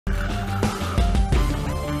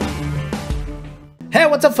Hey,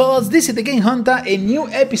 what's up fellas, this is Thegamehuntah, a new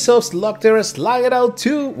episode of Slugterra Slug It Out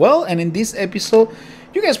 2. Well, and in this episode,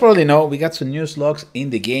 you guys probably know we got some new slugs in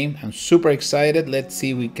the game. I'm super excited. Let's see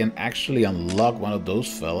if we can actually unlock one of those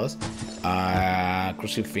fellas.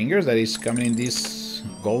 Cross your fingers, that is coming in this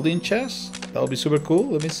golden chest. That would be super cool.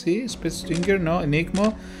 Let me see, Spitzfinger, no,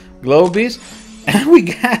 Enigma, Globies, and we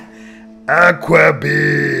got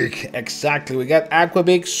AQUABEEK. Exactly, we got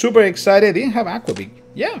AQUABEEK. Super excited. Didn't have AQUABEEK.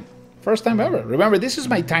 Yeah. First time ever. Remember, this is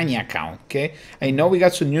my tiny account, okay? I know we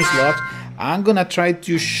got some new slugs. I'm gonna try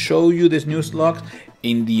to show you this new slugs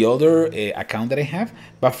in the other account that I have.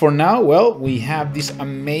 But for now, well, we have this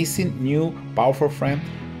amazing new powerful friend,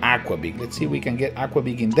 AQUABEEK. Let's see if we can get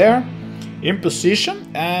AQUABEEK in there, in position,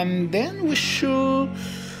 and then we should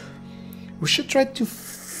try to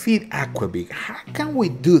feed AQUABEEK. How can we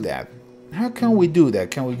do that? How can we do that?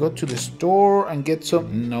 Can we go to the store and get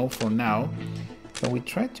some? No, for now. Can we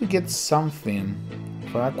try to get something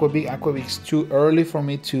for AQUABEEK? AQUABEEK's too early for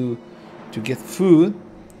me to get food.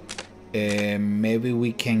 Maybe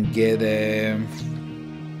we can get a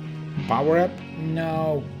power up?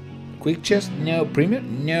 No. Quick chest? No.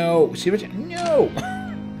 Premium? No. Silver chest? No.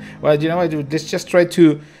 Well, you know what? Let's just try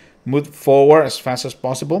to move forward as fast as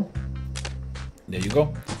possible. There you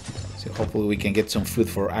go. So hopefully we can get some food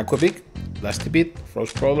for AQUABEEK. Last bit,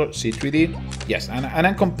 Frost Crawler, C3D. Yes, and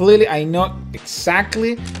I know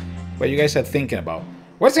exactly what you guys are thinking about.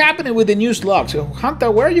 What's happening with the new slugs? So, Hunter,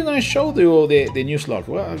 where are you going to show the new slugs?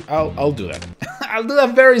 Well, I'll do that. I'll do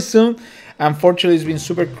that very soon. Unfortunately, it's been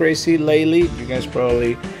super crazy lately. You guys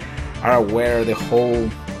probably are aware of the whole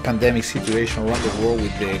pandemic situation around the world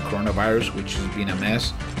with the coronavirus, which has been a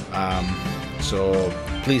mess. So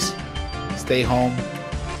please stay home,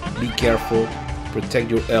 be careful.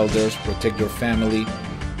 Protect your elders, protect your family,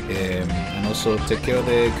 and also take care of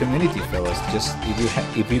the community, fellas. Just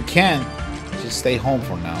if you can, just stay home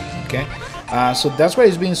for now, okay? So that's why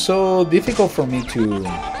it's been so difficult for me to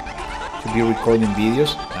be recording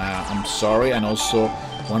videos. I'm sorry, and also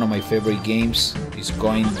one of my favorite games is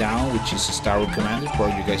going down, which is Star Wars Commander.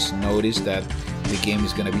 Probably you guys noticed that the game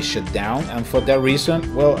is gonna be shut down, and for that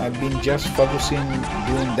reason, well, I've been just focusing on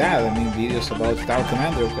doing that. I mean, videos about Star Wars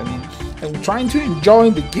Commander. I mean, I'm trying to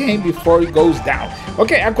enjoy the game before it goes down.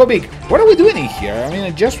 Okay, AQUABEEK, what are we doing in here? I mean,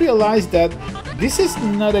 I just realized that this is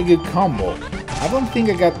not a good combo. I don't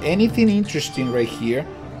think I got anything interesting right here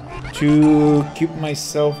to keep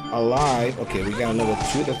myself alive. Okay, we got a level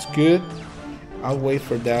 2, that's good. I'll wait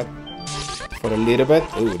for that for a little bit.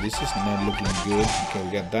 Oh, this is not looking good. Okay,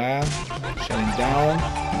 we got that. Shutting down.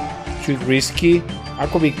 Too risky.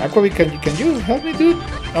 AQUABEEK, can you help me, dude?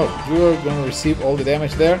 Oh, you're gonna receive all the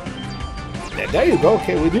damage there. There you go.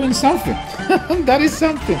 Okay, we're doing something. That is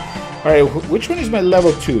something. All right, which one is my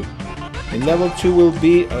level 2? The level 2 will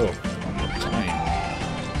be... Oh, one more time.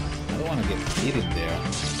 I don't want to get hit in there.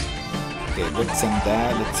 Okay, let's send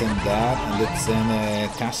that. Let's send that. And let's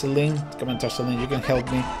send Tasseling. Come on, Tasseling, you can help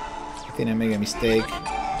me. I think I made a mistake.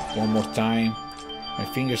 One more time. My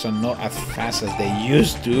fingers are not as fast as they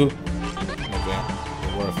used to. Okay,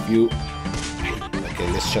 there were a few.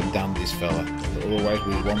 Okay, let's shut down this fella. Otherwise,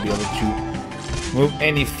 we won't be able to move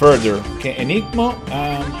any further. Okay, Enigma,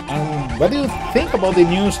 what do you think about the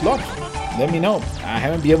new slugs? Let me know. I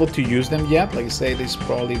haven't been able to use them yet. Like I say, this is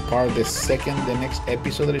probably part of the next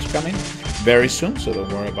episode that is coming very soon, so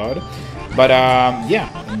don't worry about it. But yeah,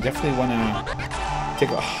 I definitely wanna take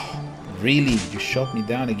a... Oh, really, you shot me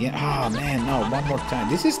down again? Ah, man, no, one more time.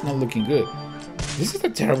 This is not looking good. This is a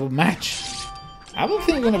terrible match. I don't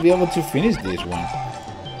think I'm gonna be able to finish this one.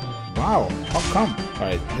 Wow, how come?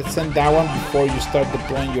 Alright, let's send that one before you start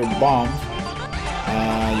deploying your bombs.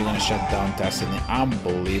 You're gonna shut down Tasseling.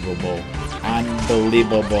 Unbelievable.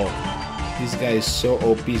 Unbelievable. This guy is so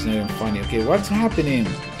OP, it's not even funny. Okay, what's happening?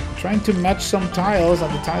 I'm trying to match some tiles,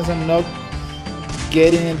 and the tiles are not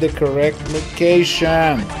getting in the correct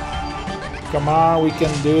location. Come on, we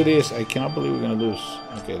can do this. I cannot believe we're gonna lose.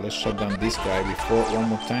 Okay, let's shut down this guy before one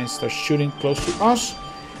more time start shooting close to us.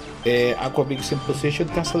 AQUABEEK is in position.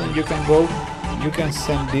 Tasseling, you can go. You can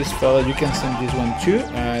send this fella. You can send this one too.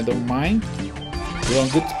 I don't mind. We're on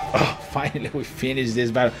good. Oh, finally we finished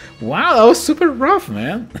this battle. Wow, that was super rough,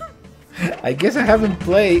 man. I guess I haven't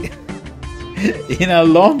played in a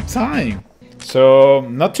long time. So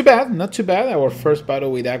not too bad. Not too bad. Our first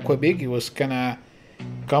battle with AQUABEEK. It was kind of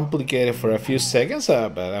complicated for a few seconds,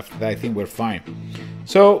 but after that I think we're fine.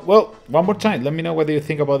 So, well, one more time. Let me know what you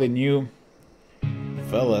think about the new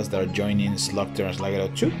fellas that are joining Slugterra Slug It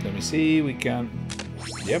Out 2. Let me see, we can...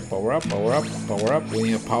 Yep, power up, power up, power up. We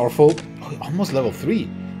need a powerful... Oh, almost level 3.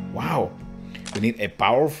 Wow. We need a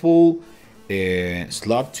powerful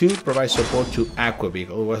Slug 2 provides support to AQUABEEK,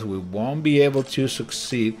 otherwise we won't be able to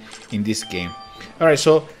succeed in this game. Alright,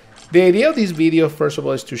 so the idea of this video, first of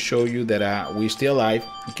all, is to show you that we're still alive.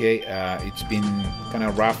 Okay, it's been kind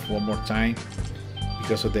of rough one more time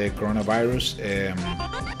because of the coronavirus.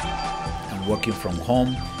 I'm working from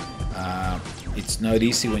home. It's not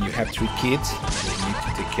easy when you have 3 kids. You need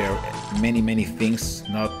to take care of many things,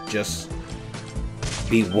 not just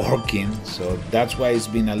be working. So that's why it's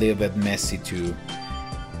been a little bit messy to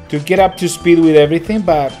get up to speed with everything,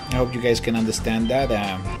 but I hope you guys can understand that.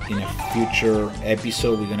 In a future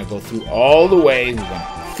episode, we're gonna go through all the way. We're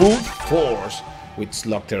gonna full force with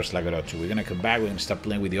Slugterra Slug II. We're gonna come back. We're gonna start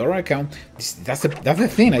playing with the other account. That's the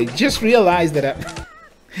thing. I just realized that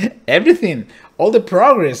everything, all the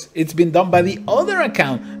progress, it's been done by the other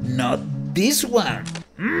account, not this one.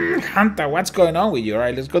 Huntah, what's going on with you?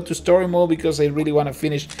 Alright, let's go to story mode because I really want to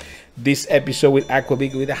finish this episode with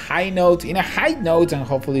AQUABEEK with a high note, and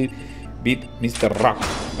hopefully beat Mr. Rock.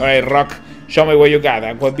 Alright, Rock, show me what you got.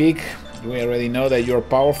 AQUABEEK, we already know that you're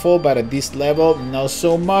powerful, but at this level, not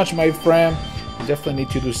so much, my friend. You definitely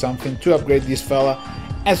need to do something to upgrade this fella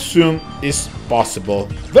as soon as possible.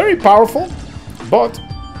 Very powerful, but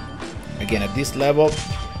again, at this level,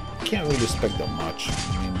 can't really expect that much.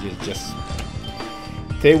 I mean, just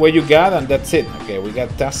take what you got and that's it. Okay, we got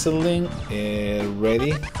tasseling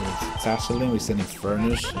ready. Tasseling with an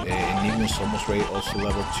Infernus. Enigma's almost ready, also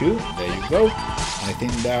level 2. There you go. And I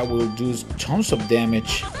think that will do tons of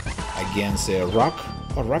damage against Rock.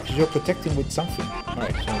 Oh, Rock, you're protecting with something.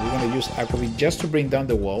 Alright, so we're gonna use AQUABEEK just to bring down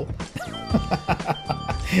the wall.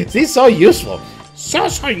 See, so useful.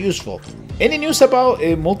 So useful. Any news about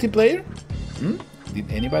multiplayer?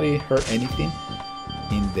 Did anybody heard anything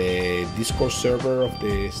in the Discord server of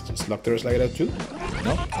the Slugterra Slug 2?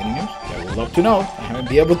 No? Any news? I would love to know. I haven't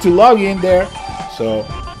been able to log in there, so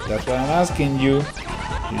that's why I'm asking you.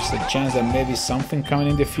 There's a chance that maybe something coming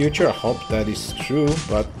in the future. I hope that is true,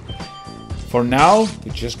 but for now,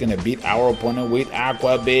 we're just gonna beat our opponent with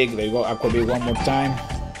AQUABEEK. There you go, AQUABEEK one more time.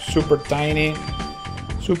 Super tiny,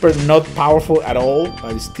 super not powerful at all,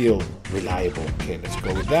 but it's still reliable. Okay, let's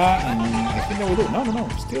go with that, and I think that will do. No,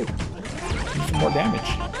 still. Some more damage.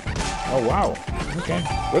 Oh wow. Okay.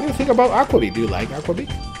 What do you think about AQUABEEK? Do you like AQUABEEK?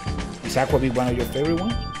 Is AQUABEEK one of your favorite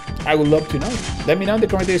ones? I would love to know. Let me know in the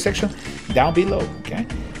commentary section down below. Okay.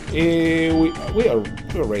 We are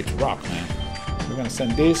ready to rock, man. We're gonna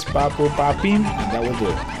send this Papu, and that will do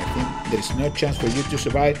it. I think there is no chance for you to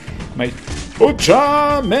survive my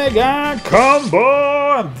Ultra Mega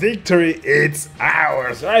Combo, and victory, it's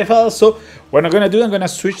ours. Alright, fellas. So what I'm gonna do, I'm gonna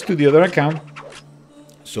switch to the other account,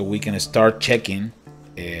 so we can start checking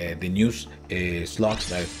the new slugs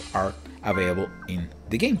that are available in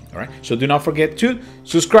the game. Alright, so do not forget to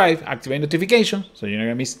subscribe, activate notifications, so you're not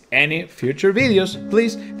gonna miss any future videos.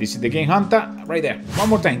 Please, this is Thegamehuntah right there. One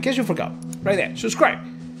more time, in case you forgot. Right there, subscribe,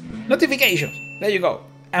 notifications, there you go.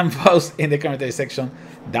 And post in the commentary section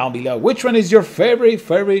down below which one is your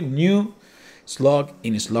favorite new slug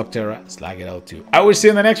in Slugterra Slug It Out 2. I will see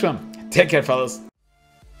you in the next one. Take care, fellas.